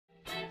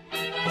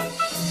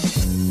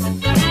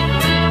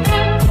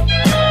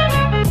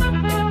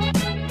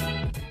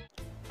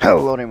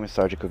Hello, name is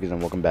Sergeant Cookies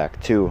and welcome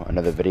back to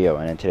another video.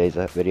 And in today's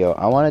video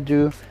I want to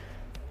do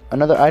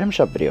another item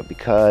shop video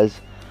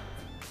because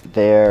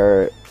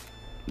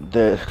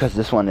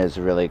this one is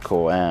really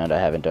cool and I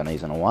haven't done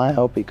these in a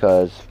while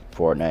because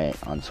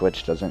Fortnite on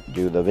Switch doesn't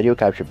do the video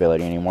capture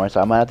ability anymore,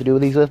 so I might have to do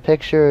these with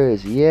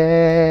pictures.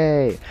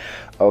 Yay!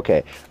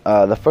 Okay,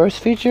 the first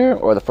feature,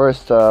 or the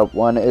first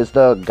one, is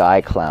the guy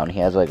clown. He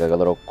has like a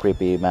little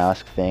creepy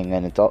mask thing,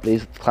 and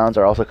these clowns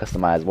are also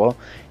customizable.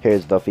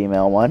 Here's the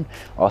female one,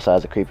 also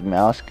has a creepy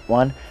mask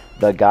one.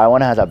 The guy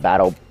one has a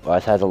battle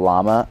bus, has a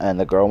llama, and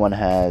the girl one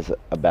has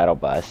a battle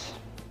bus.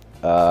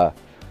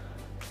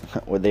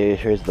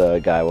 Here's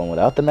the guy one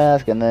without the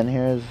mask, and then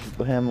here's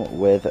him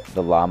with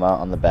the llama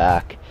on the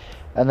back,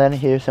 and then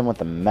here's him with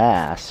the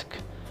mask.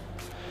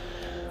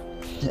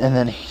 And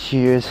then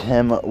here's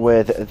him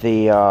with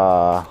the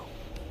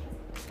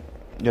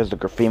here's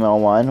the female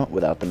one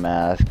without the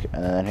mask,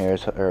 and then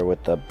here's her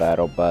with the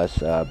battle bus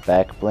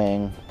back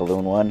bling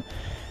balloon one,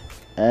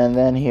 and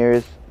then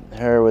here's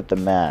her with the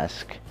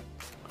mask.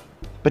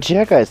 But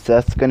yeah, guys,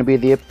 that's gonna be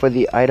it for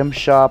the item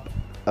shop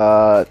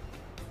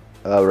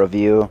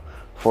review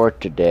for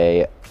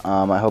today.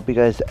 I hope you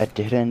guys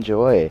did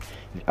enjoy.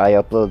 I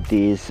upload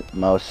these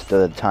most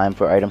of the time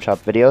for item shop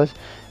videos,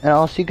 and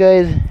I'll see you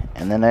guys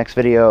in the next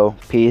video.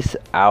 Peace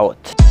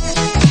out.